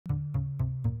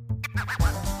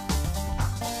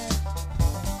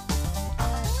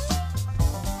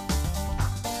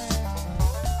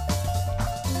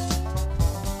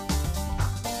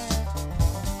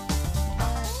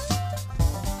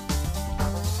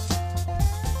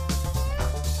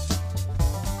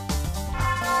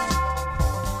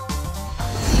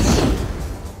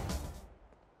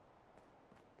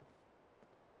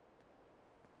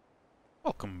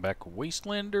Welcome back,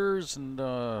 Wastelanders, and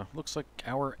looks like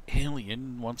our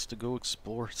alien wants to go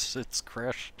explore its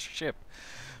crashed ship,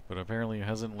 but apparently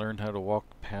hasn't learned how to walk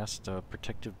past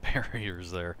protective barriers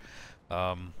there.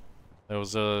 That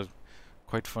was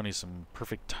quite funny, some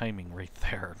perfect timing right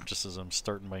there. Just as I'm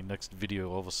starting my next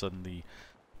video, all of a sudden the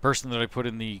person that I put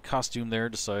in the costume there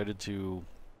decided to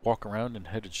walk around and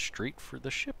headed straight for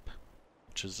the ship,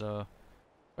 which is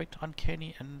quite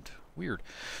uncanny and weird.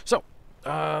 So, in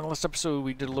the last episode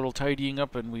we did a little tidying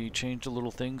up and we changed a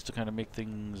little things to kind of make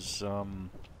things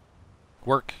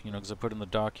work, you know, because I put in the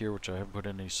dock here, which I haven't put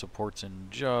any supports in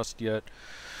just yet.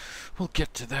 We'll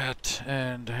get to that,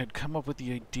 and I had come up with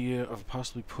the idea of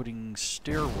possibly putting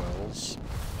stairwells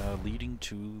leading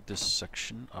to this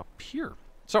section up here.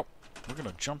 So, we're going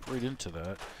to jump right into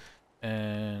that,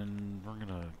 and we're going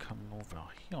to come over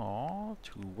here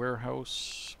to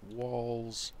warehouse,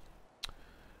 walls,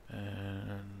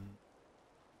 and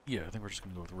yeah, I think we're just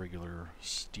going to go with regular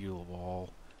steel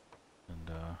wall, and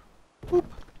boop,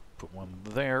 put one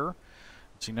there.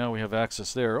 See, now we have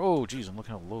access there. Oh, geez, and look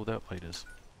how low that light is.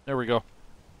 There we go.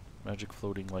 Magic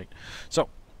floating light. So,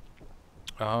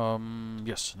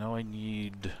 yes, now I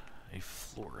need a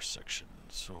floor section.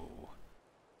 So,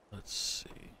 let's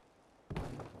see.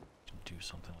 Do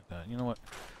something like that. You know what?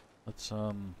 Let's,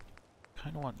 kind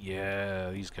of want, yeah,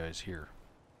 these guys here.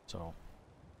 So,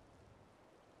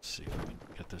 let's see if I can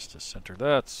get this to center.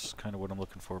 That's kind of what I'm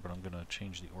looking for, but I'm going to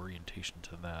change the orientation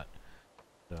to that.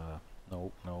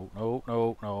 No, no, no,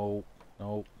 no, no,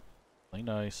 no. Play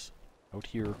nice. Out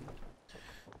here.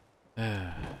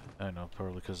 I know,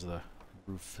 probably because the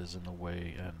roof is in the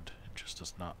way and it just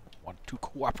does not want to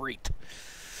cooperate.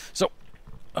 So,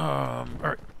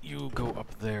 alright, you go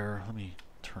up there. Let me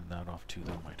turn that off too,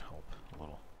 that might help a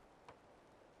little.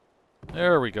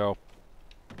 There we go.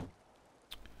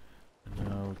 And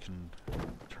now we can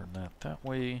turn that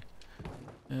way.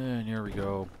 And here we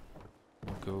go.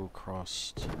 We'll go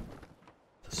across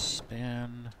the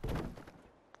span.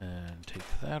 And take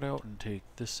that out and take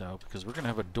this out, because we're going to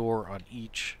have a door on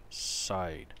each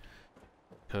side.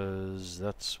 Because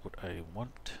that's what I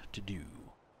want to do.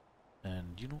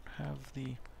 And you don't have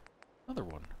the other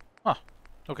one. Ah,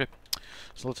 okay.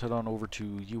 So let's head on over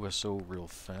to USO real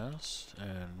fast,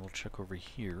 and we'll check over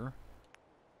here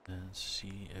and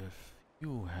see if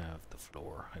you have the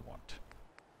floor I want.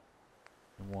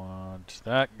 I want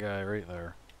that guy right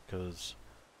there, because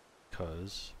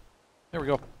there we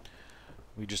go.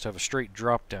 We just have a straight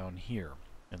drop down here,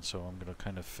 and so I'm going to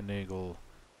kind of finagle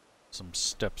some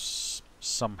steps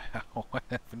somehow. I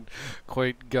haven't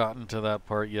quite gotten to that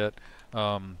part yet,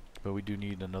 but we do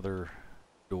need another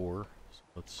door. So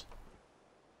let's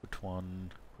put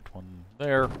one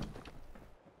there.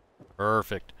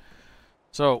 Perfect.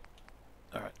 So,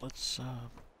 alright, let's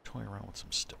toy around with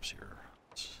some steps here.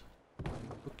 Let's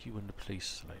hook you into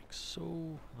place like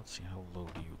so. Let's see, how low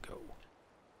do you go?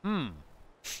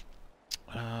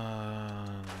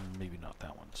 Maybe not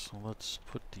that one. So let's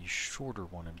put the shorter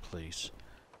one in place,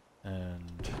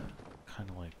 and kind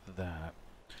of like that.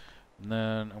 And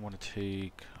then I want to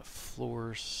take a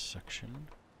floor section.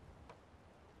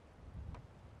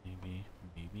 Maybe.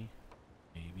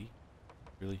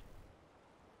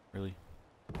 Really?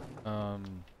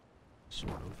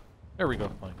 Sort of. There we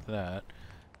go, like that.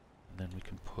 And then we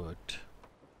can put...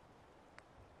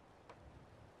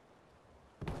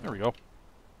 There we go.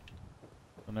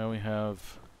 So now we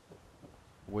have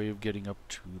a way of getting up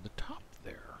to the top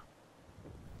there,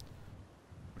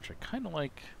 which I kind of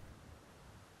like.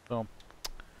 So,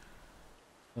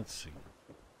 let's see.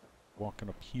 Walking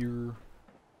up here,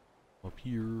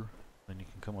 then you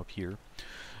can come up here.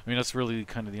 I mean, that's really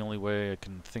kind of the only way I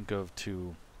can think of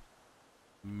to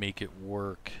make it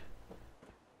work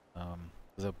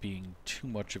without being too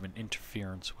much of an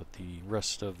interference with the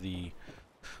rest of the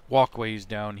walkways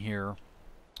down here.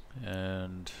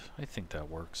 And I think that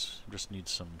works. Just need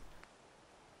some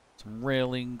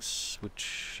railings,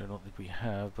 which I don't think we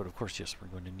have, but of course, yes, we're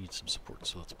going to need some support.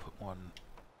 So let's put one.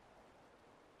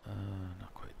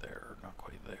 Not quite there.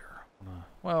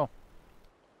 Well,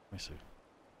 let me see.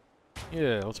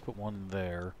 Yeah, let's put one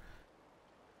there.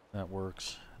 That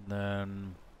works. And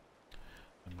then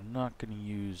I'm not going to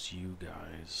use you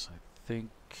guys. I think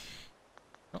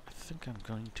I'm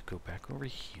going to go back over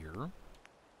here.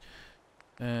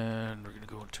 And we're going to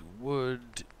go into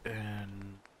wood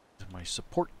and my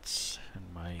supports and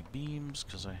my beams,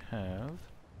 because I have...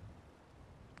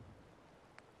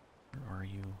 Where are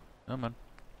you? Come on.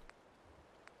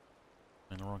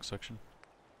 In the wrong section?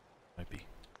 Might be.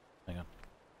 Hang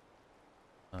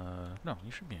on. No,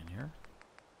 you should be in here.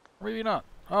 Or maybe not.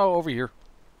 Oh, over here.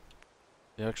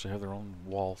 They actually have their own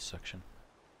wall section.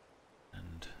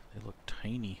 And they look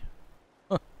tiny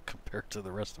compared to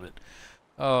the rest of it.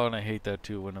 Oh, and I hate that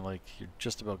too when like you're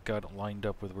just about got it lined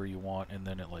up with where you want and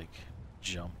then it like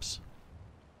jumps.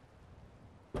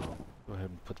 Go ahead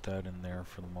and put that in there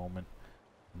for the moment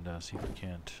and see if we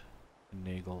can't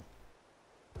finagle.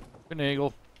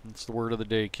 Finagle. That's the word of the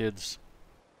day, kids.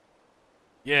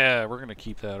 Yeah, we're gonna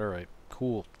keep that. Alright,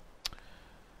 cool.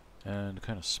 And to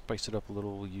kind of spice it up a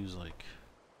little, we'll use like...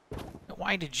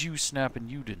 Why did you snap and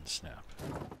you didn't snap?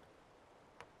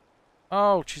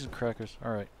 Oh, cheese and crackers.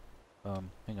 Alright.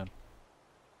 Hang on.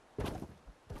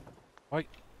 Why?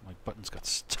 My buttons got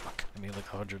stuck. I made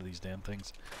like 100 of these damn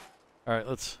things. Alright,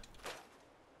 let's...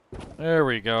 There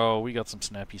we go. We got some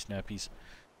snappy snappies.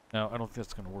 Now, I don't think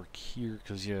that's going to work here,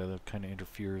 because, yeah, that kind of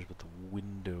interferes with the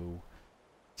window.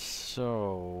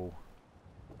 So...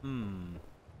 I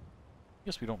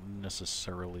guess we don't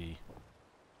necessarily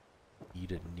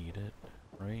need it,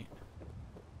 right?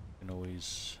 You can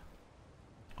always...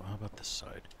 Oh, how about this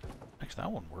side? Actually,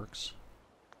 that one works.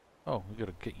 Oh, we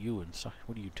gotta get you inside.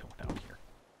 What are you doing out here?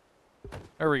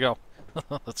 There we go.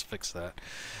 Let's fix that.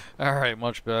 Alright,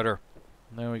 much better.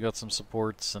 Now we got some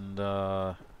supports and,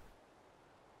 that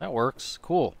works.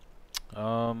 Cool.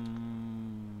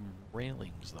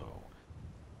 Railings, though.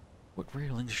 What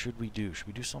railings should we do? Should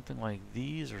we do something like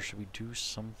these, or should we do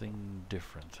something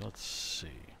different? Let's see.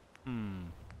 I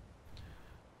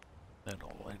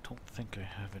don't think I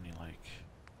have any, like...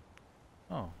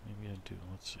 Oh, maybe I do.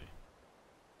 Let's see.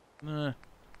 Nah.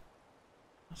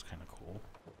 That's kind of cool.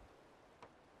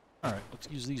 Alright, let's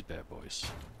use these bad boys.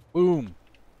 Boom!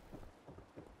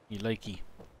 You likey.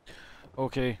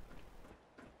 Okay.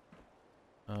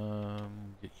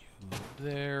 Get you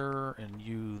there, and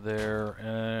you there,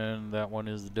 and that one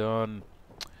is done.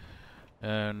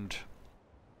 And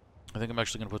I think I'm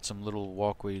actually going to put some little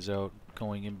walkways out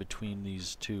going in between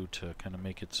these two to kind of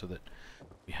make it so that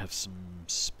we have some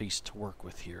space to work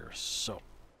with here. So,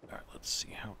 alright, let's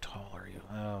see. How tall are you?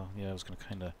 Oh, yeah, I was going to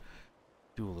kind of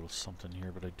do a little something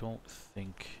here, but I don't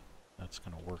think that's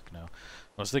going to work now.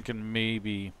 I was thinking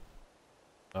maybe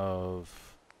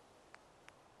of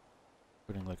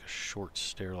putting like a short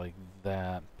stair like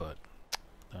that, but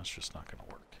that's just not going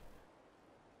to work.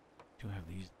 I do have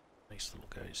these nice little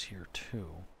guys here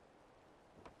too.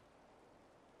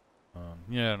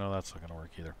 Yeah, no, that's not going to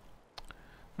work either.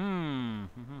 In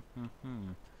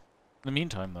the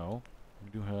meantime, though, we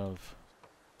do have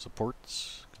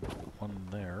supports. One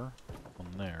there,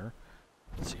 one there.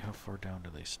 Let's see, how far down do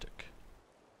they stick?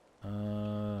 I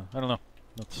don't know.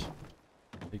 Let's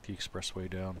take the expressway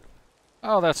down.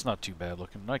 Oh, that's not too bad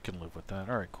looking. I can live with that.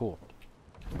 Alright, cool.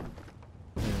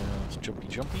 Yeah, let's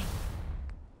jumpy.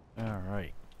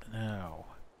 Alright, now.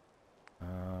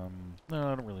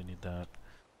 No, I don't really need that.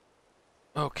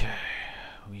 Okay,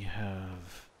 we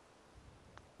have...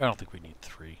 I don't think we need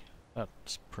 3.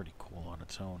 That's pretty cool on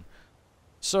its own.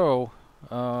 So,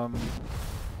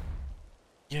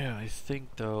 yeah, I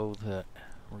think, though, that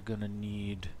we're gonna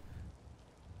need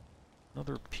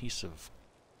another piece of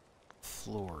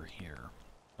floor here.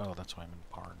 Oh, that's why I'm in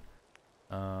barn.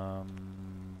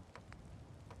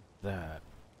 That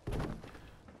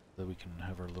we can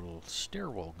have our little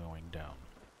stairwell going down.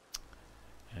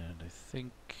 And I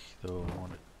think, though, I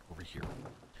want it over here.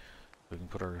 We can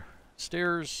put our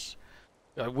stairs.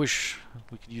 I wish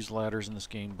we could use ladders in this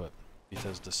game, but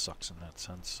Bethesda sucks in that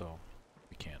sense, so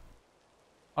we can't.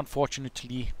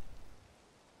 Unfortunately.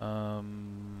 Okay.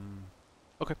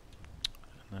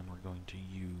 And then we're going to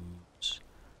use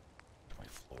my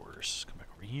floors. Come back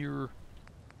over here.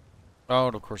 Oh,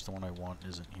 and of course the one I want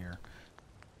isn't here.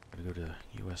 I'm gonna go to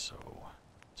USO.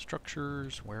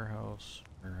 Structures, warehouse,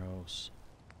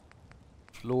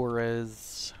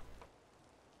 Flores.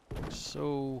 Like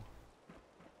so.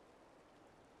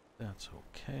 That's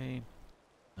okay.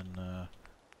 And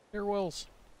stairwells.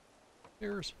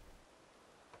 Stairs.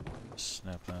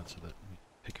 Snap that so that we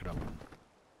pick it up and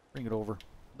bring it over.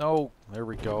 No, there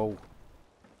we go.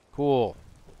 Cool.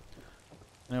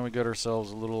 Now we got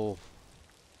ourselves a little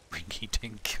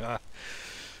rinky-dink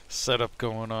setup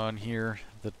going on here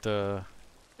that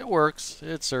it works.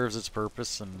 It serves its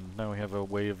purpose, and now we have a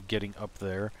way of getting up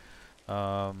there.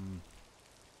 And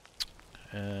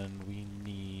we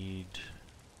need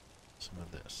some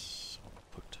of this. So I'll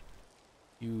put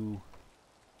you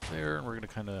there, and we're gonna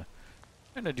kind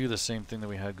of do the same thing that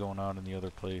we had going on in the other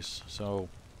place. So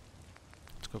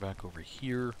let's go back over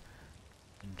here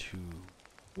into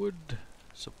wood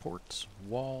supports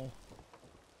wall.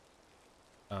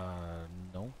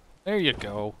 No. There you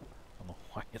go. I don't know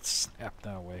why it snapped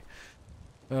that way.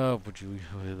 Oh, but you,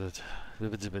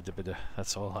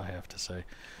 that's all I have to say.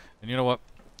 And you know what?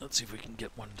 Let's see if we can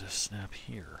get one to snap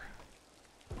here.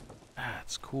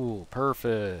 That's cool.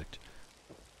 Perfect.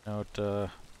 Now it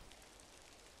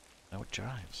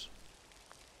jives.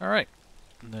 Alright.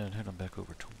 And then head on back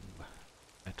over to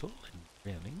metal and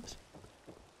railings.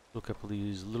 Put a couple of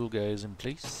these little guys in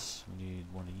place. We need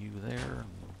one of you there,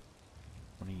 and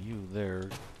one of you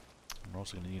there. We're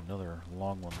also going to need another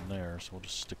long one there, so we'll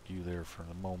just stick you there for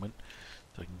the moment,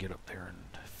 so I can get up there and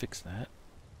fix that.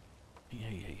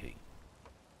 Hey.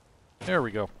 There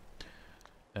we go.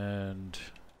 And,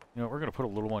 you know, we're going to put a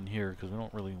little one here, because we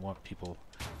don't really want people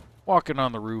walking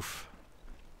on the roof.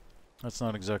 That's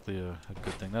not exactly a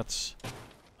good thing. That's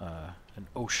an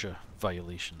OSHA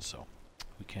violation, so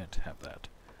we can't have that.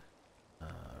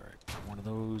 Alright, one of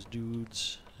those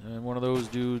dudes, and one of those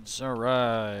dudes.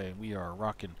 Alright, we are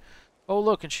rocking. Oh,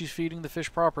 look, and she's feeding the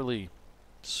fish properly.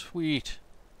 Sweet.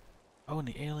 Oh, and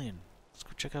the alien. Let's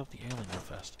go check out the alien real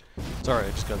fast. Sorry,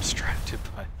 I just got distracted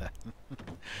by that.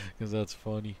 Because that's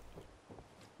funny.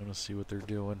 I'm gonna see what they're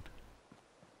doing.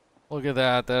 Look at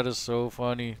that. That is so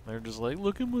funny. They're just like,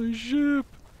 look at my ship.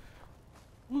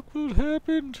 Look what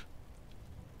happened.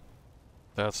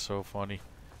 That's so funny.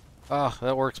 Ah,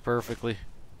 that works perfectly.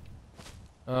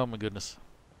 Oh my goodness.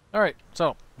 Alright,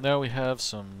 so now we have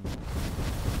some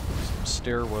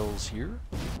stairwells here.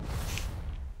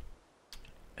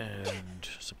 And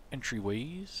some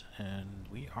entryways. And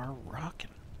we are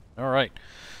rocking. Alright,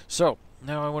 so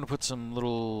now I want to put some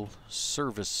little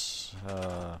service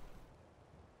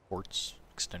ports,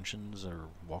 extensions, or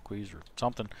walkways, or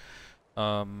something.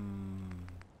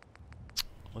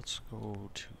 Let's go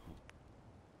to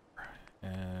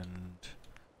and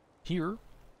here,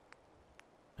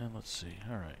 and let's see.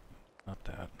 All right, not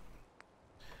that.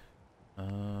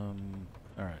 All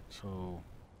right. So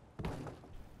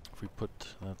if we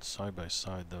put that side by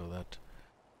side, though, that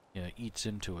eats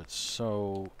into it.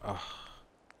 So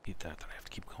hate that I have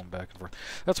to keep going back and forth.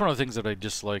 That's one of the things that I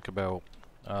dislike about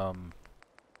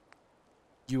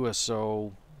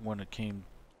USO when it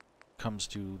comes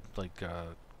to like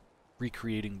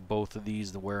recreating both of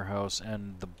these, the warehouse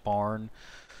and the barn.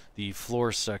 The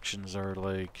floor sections are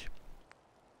like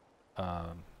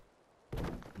not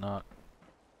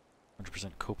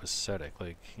 100% copacetic.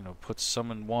 Like, you know, put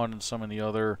some in one and some in the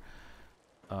other.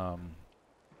 And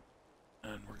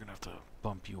we're gonna have to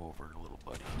bump you over a little,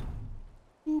 buddy.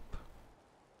 Boop.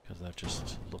 Because that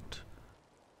just looked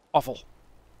awful.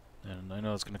 And I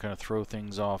know it's going to kind of throw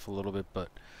things off a little bit, but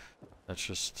that's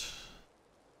just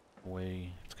the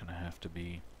way it's going to have to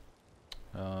be.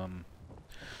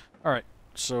 Alright,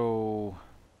 so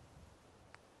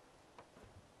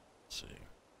let's see.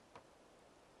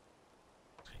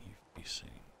 UPC.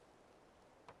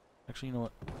 Actually, you know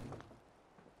what?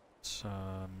 It's,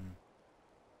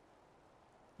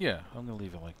 yeah, I'm going to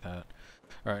leave it like that.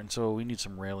 Alright, and so we need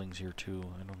some railings here too.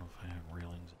 I don't know if I have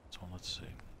railings in this one. Let's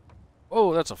see.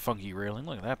 Oh, that's a funky railing.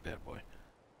 Look at that bad boy.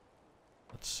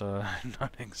 That's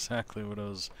not exactly what I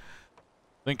was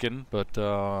thinking, but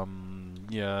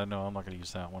yeah, no, I'm not going to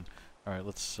use that one. Alright,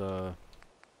 let's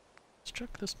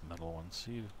check this metal one.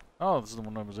 See. Oh, this is the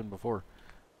one I was in before.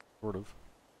 Sort of.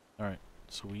 Alright,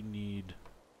 so we need...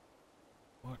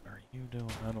 What are you doing?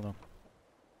 I don't know.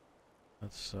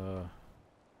 That's,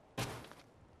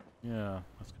 yeah,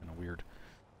 that's kind of weird.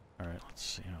 Alright, let's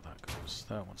see how that goes.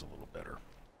 That one's a little better.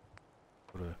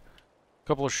 Put a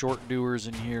couple of short doers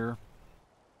in here.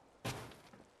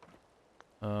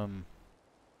 Honestly,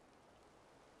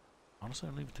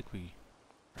 I don't even think we...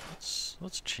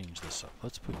 Let's change this up.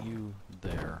 Let's put you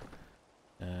there.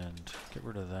 And get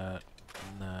rid of that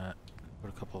and that. Put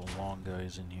a couple of long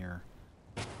guys in here.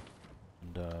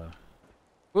 And,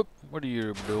 whoop! What are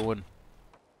you doing?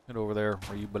 Get over there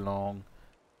where you belong.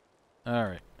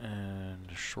 Alright,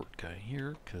 and a short guy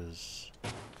here, because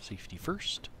safety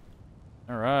first.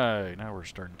 Alright, now we're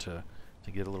starting to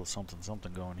get a little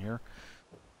something going here.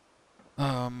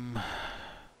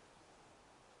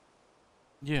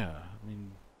 Yeah, I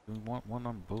mean, do we want one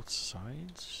on both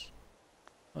sides?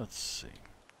 Let's see.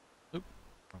 Oop,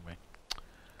 wrong way.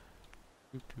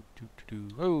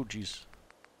 Oh, jeez.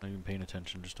 Not even paying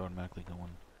attention, just automatically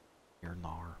going here and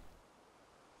there.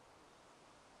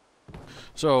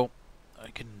 So,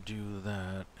 I can do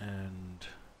that and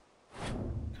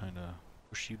kind of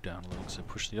push you down a little, because I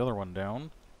push the other one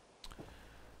down.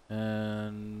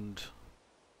 And...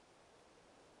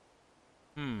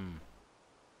 You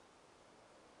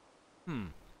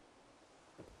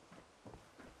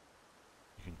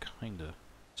can kind of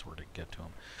sort of get to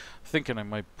them. Thinking I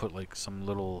might put like some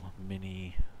little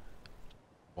mini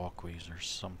walkways or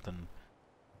something.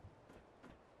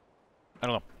 I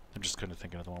don't know. I'm just kind of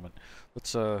thinking at the moment.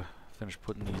 Let's finish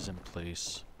putting these in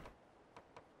place.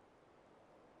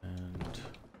 And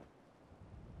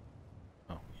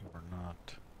oh, you are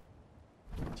not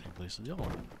same place as the other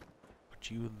one.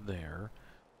 Put you there.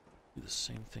 Do the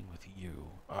same thing with you.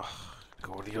 Ugh,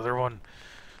 go with the other one.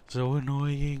 So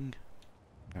annoying.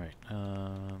 Alright,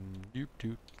 nope,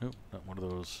 not one of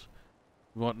those.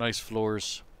 We want nice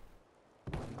floors.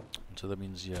 And so that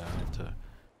means, yeah, I have to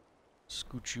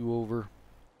scoot you over.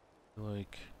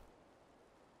 Like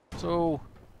so.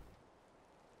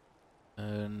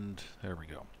 And there we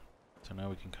go. So now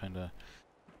we can kind of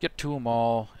get to them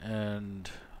all and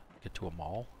get to a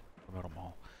mall. What about a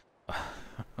mall?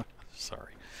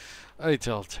 Sorry. I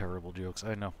tell terrible jokes,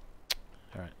 I know.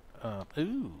 Alright.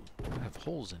 Ooh, I have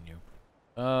holes in you.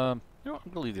 You know what,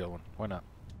 I'm gonna leave the other one. Why not?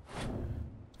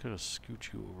 Just gotta scoot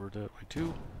you over that way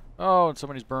too. Oh, and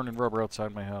somebody's burning rubber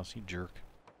outside my house. You jerk.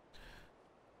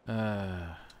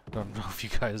 Don't know if you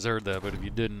guys heard that, but if you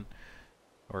didn't,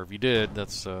 or if you did,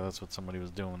 that's what somebody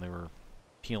was doing. They were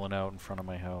peeling out in front of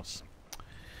my house.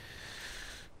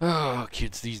 Oh,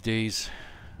 kids these days.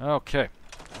 Okay.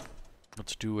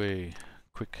 Let's do a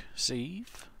quick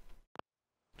save.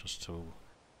 Just so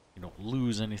you don't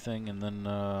lose anything, and then,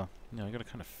 you know, I gotta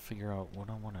kind of figure out what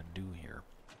I want to do here.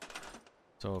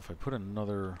 So if I put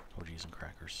another, oh geez and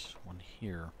crackers, one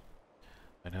here,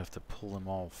 I'd have to pull them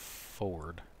all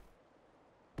forward.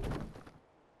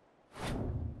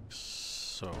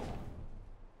 So,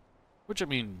 which I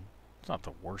mean, it's not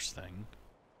the worst thing.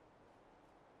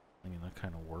 I mean, that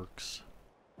kind of works.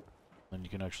 Then you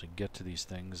can actually get to these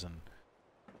things, and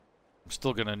I'm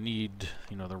still gonna need,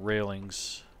 you know, the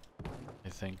railings, I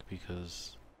think,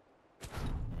 because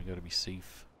we gotta be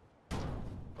safe.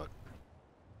 But,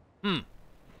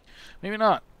 maybe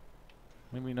not.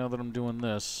 Maybe now that I'm doing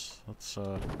this, let's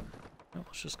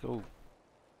just go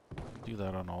do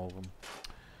that on all of them,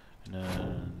 and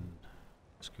then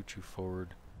scoot you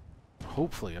forward.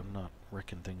 Hopefully, I'm not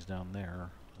wrecking things down there.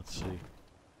 Let's see.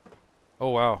 Oh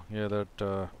wow, yeah, that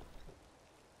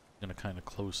gonna kind of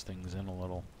close things in a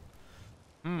little.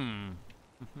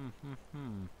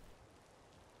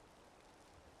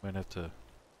 Might have to.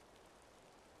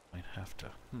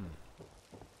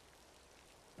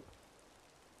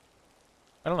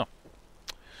 I don't know.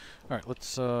 All right,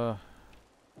 let's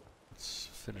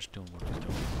finish doing what I was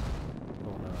doing.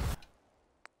 Going,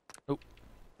 oh,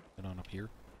 get on up here.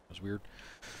 That was weird.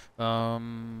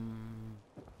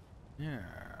 Yeah.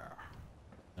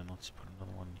 And let's put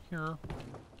another one here.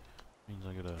 Means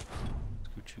I gotta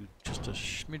scoot you just a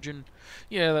smidgen.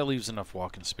 Yeah, that leaves enough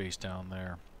walking space down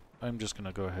there. I'm just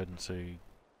gonna go ahead and say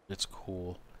it's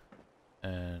cool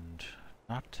and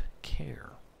not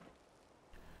care.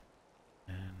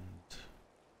 And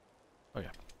oh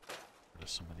yeah,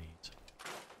 there's some of these.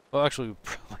 Well, actually, we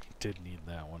probably did need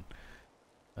that one.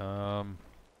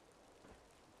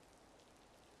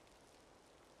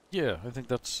 Yeah, I think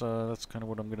that's kind of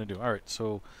what I'm gonna do. All right,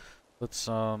 so let's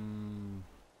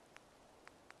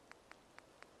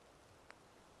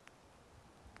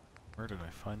where did I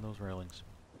find those railings?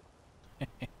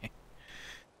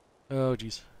 Oh,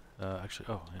 jeez. Actually,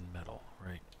 oh, in metal,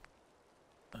 right?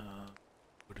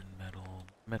 Wooden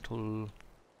metal.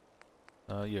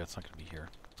 Yeah, it's not gonna be here.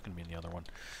 It's gonna be in the other one.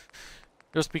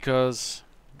 Just because.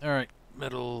 All right,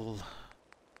 metal.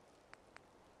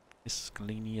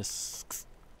 Miscellaneous.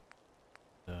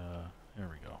 There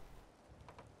we go.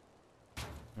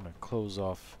 I'm gonna close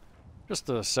off just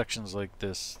the sections like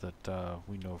this that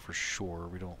we know for sure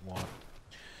we don't want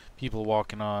people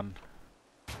walking on.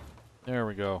 There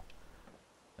we go.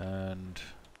 And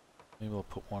maybe I'll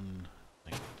put one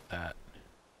like that.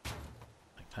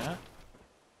 Like that.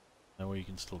 That way you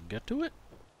can still get to it?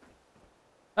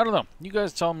 I don't know. You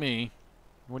guys tell me.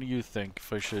 What do you think?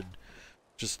 If I should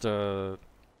just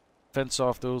fence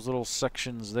off those little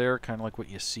sections there, kind of like what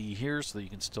you see here, so that you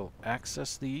can still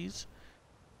access these.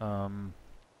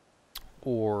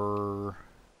 Or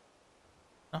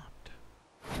not.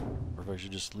 Or if I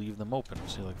should just leave them open.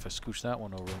 See, like if I scooch that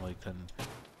one over, like then,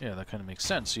 yeah, that kind of makes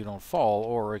sense. So you don't fall.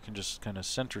 Or I can just kind of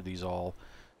center these all,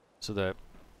 so that,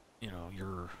 you know,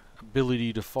 your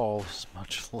ability to fall is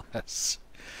much less.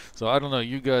 So I don't know.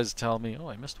 You guys tell me. Oh,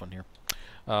 I missed one here.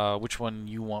 Which one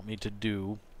you want me to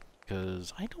do?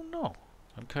 Because I don't know.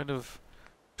 I'm kind of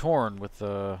torn with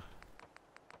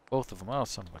both of them. Oh,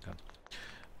 son of a gun.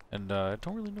 And I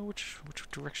don't really know which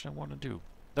direction I want to do.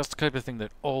 That's the type of thing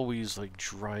that always like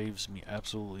drives me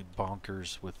absolutely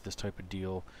bonkers with this type of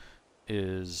deal,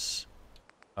 is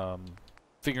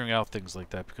figuring out things like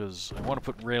that, because I want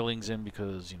to put railings in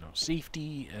because, you know,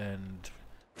 safety and,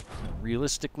 you know,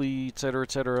 realistically,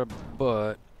 etc.,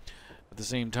 but at the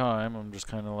same time, I'm just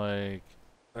kind of like,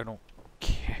 I don't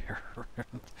care.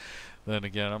 Then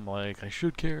again, I'm like, I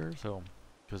should care, so,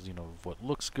 because, you know, what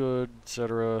looks good,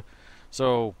 etc.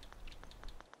 So,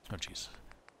 oh jeez.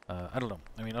 I don't know.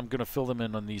 I mean, I'm going to fill them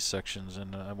in on these sections,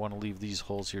 and I want to leave these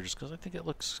holes here just because I think it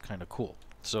looks kind of cool.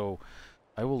 So,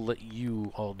 I will let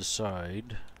you all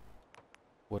decide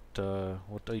what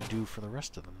I do for the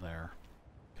rest of them there,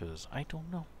 because I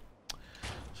don't know.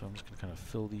 So I'm just going to kind of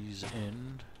fill these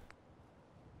in.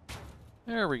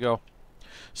 There we go.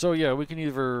 So yeah, we can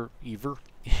either leave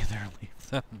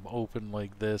them open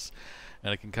like this,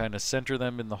 and I can kind of center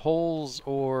them in the holes,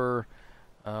 or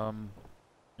you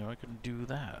know, I can do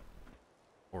that.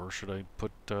 Or should I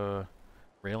put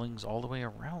railings all the way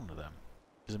around them?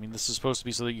 Because I mean, this is supposed to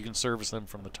be so that you can service them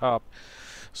from the top.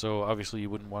 So obviously you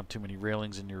wouldn't want too many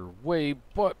railings in your way,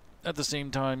 but at the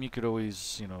same time, you could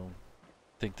always, you know,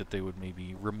 think that they would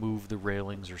maybe remove the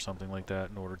railings or something like that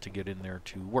in order to get in there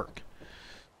to work.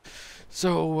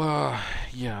 So,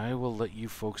 yeah, I will let you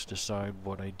folks decide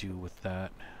what I do with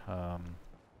that. And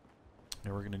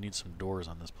we're going to need some doors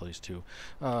on this place, too.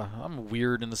 I'm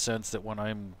weird in the sense that when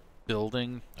I'm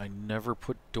building, I never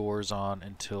put doors on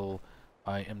until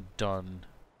I am done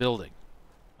building.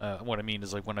 What I mean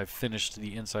is, like, when I've finished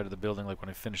the inside of the building, like when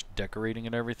I finished decorating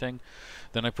and everything,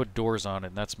 then I put doors on it,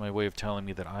 and that's my way of telling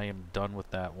me that I am done with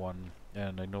that one,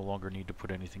 and I no longer need to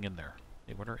put anything in there.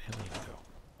 Hey, where'd our alien go?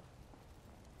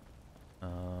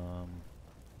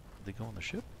 Did they go on the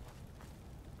ship?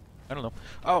 I don't know.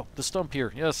 Oh, the stump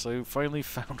here. Yes, I finally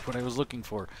found what I was looking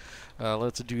for.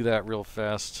 Let's do that real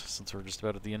fast, since we're just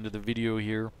about at the end of the video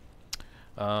here.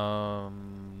 You are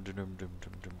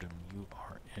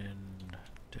in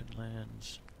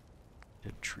Deadlands,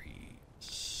 Dead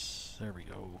Trees. There we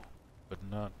go. But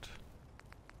not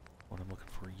what I'm looking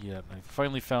for yet. I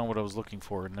finally found what I was looking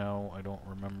for, and now I don't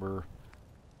remember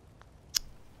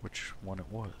which one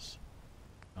it was.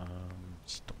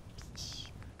 Stumps.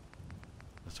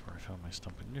 That's where I found my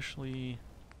stump initially.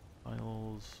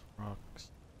 Piles,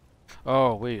 rocks.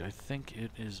 Oh, wait, I think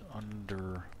it is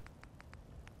under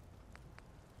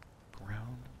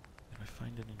ground. Did I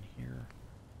find it in here?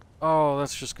 Oh,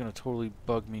 that's just gonna totally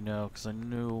bug me now, because I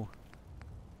knew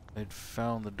I'd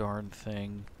found the darn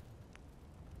thing.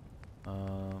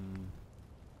 No,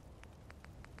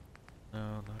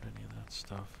 not any of that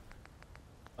stuff.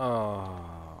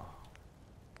 Oh,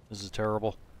 this is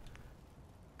terrible.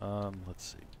 Let's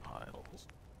see, piles.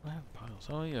 I have piles.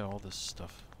 Oh yeah, all this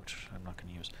stuff, which I'm not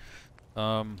gonna use.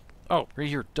 Oh, right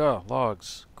here, duh,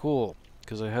 logs. Cool,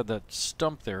 because I had that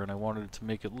stump there, and I wanted it to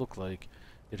make it look like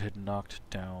it had knocked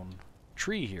down a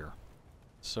tree here.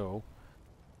 So,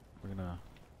 we're gonna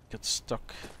get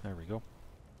stuck. There we go.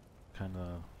 Kind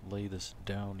of lay this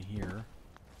down here,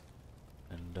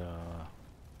 and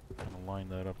kind of line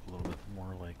that up a little bit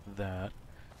more like that.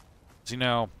 See,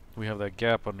 now we have that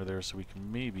gap under there, so we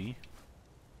can maybe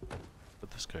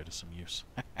put this guy to some use.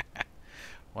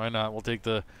 Why not? We'll take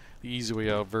the easy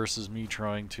way out versus me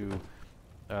trying to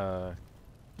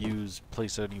use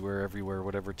place anywhere, everywhere,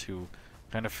 whatever, to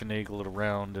kind of finagle it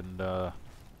around and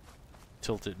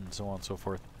tilt it and so on and so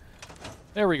forth.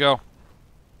 There we go.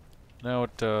 Now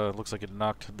it looks like it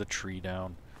knocked the tree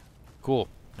down. Cool.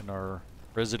 And our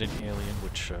Resident Alien,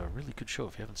 which really good show.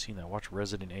 If you haven't seen that, watch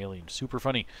Resident Alien. Super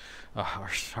funny.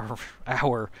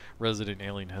 Our Resident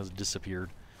Alien has disappeared.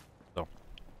 So,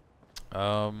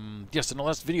 yes, in the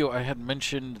last video I had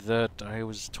mentioned that I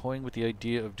was toying with the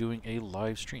idea of doing a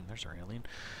live stream. There's our alien.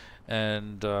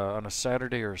 And on a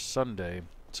Saturday or Sunday,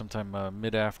 sometime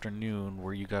mid-afternoon,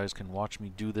 where you guys can watch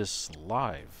me do this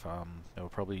live. I'll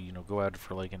probably, you know, go at it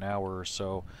for like an hour or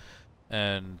so,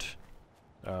 and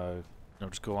you know,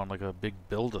 just go on like a big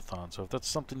build-a-thon. So if that's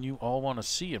something you all want to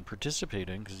see and participate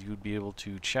in, because you would be able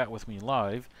to chat with me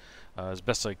live as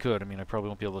best I could. I mean, I probably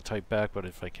won't be able to type back, but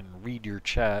if I can read your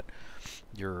chat,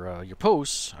 your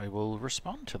posts, I will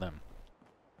respond to them.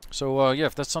 So yeah,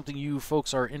 if that's something you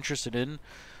folks are interested in,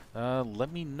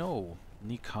 let me know in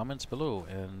the comments below,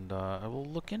 and I will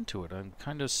look into it. I'm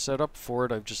kind of set up for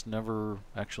it. I've just never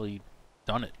actually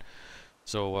done it.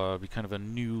 So it'll be kind of a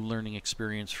new learning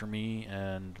experience for me,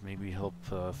 and maybe help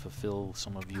fulfill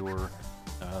some of your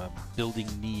building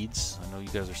needs. I know you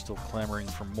guys are still clamoring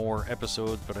for more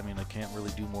episodes, but I mean, I can't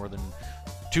really do more than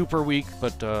 2 per week,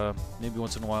 but maybe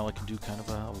once in a while I can do kind of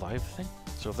a live thing.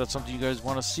 So if that's something you guys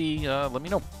want to see, let me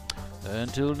know.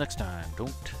 Until next time,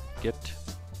 don't get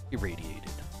irradiated.